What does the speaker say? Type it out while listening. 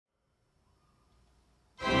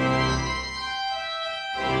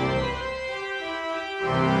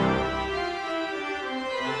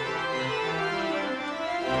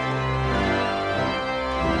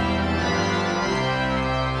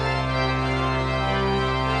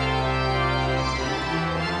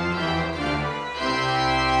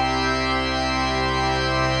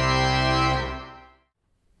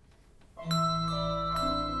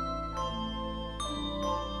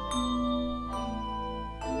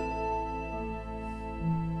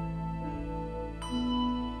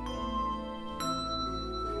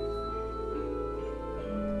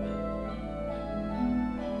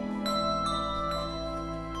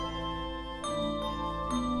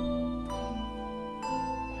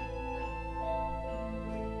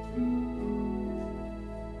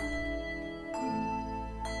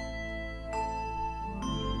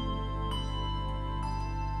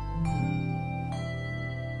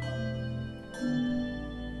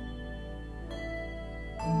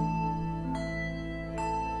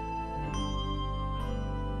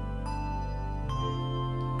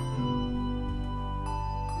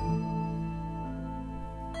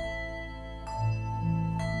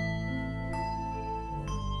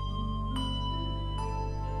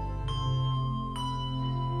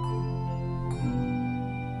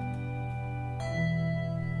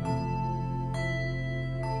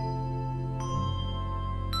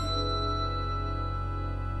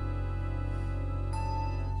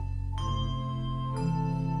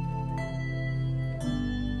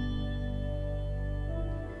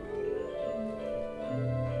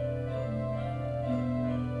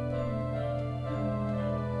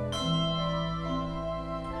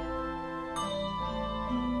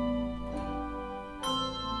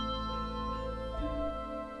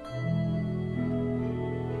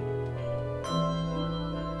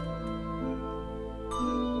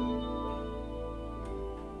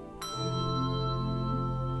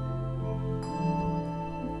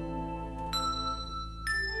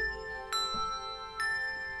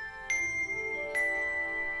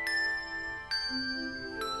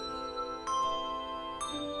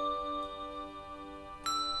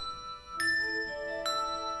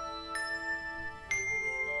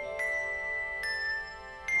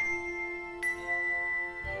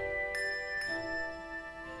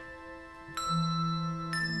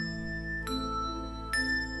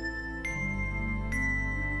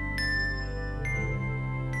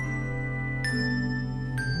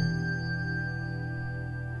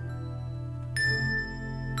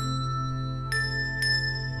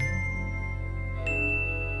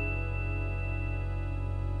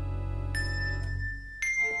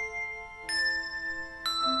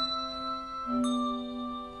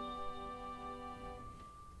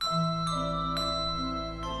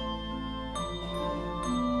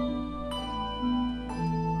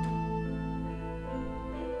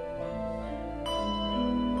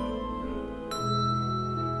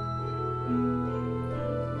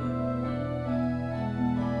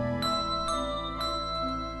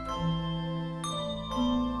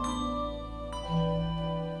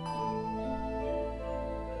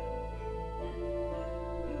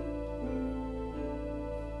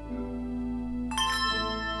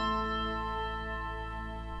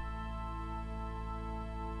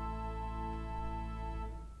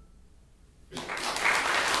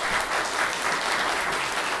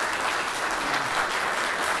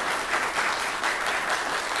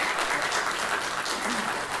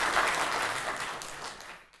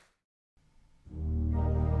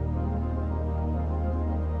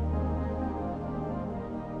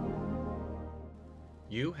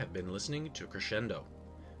You have been listening to Crescendo.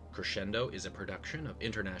 Crescendo is a production of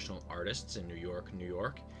international artists in New York, New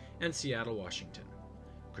York, and Seattle, Washington.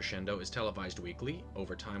 Crescendo is televised weekly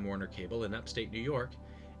over Time Warner Cable in upstate New York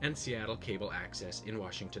and Seattle Cable Access in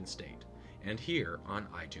Washington State, and here on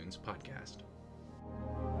iTunes Podcast.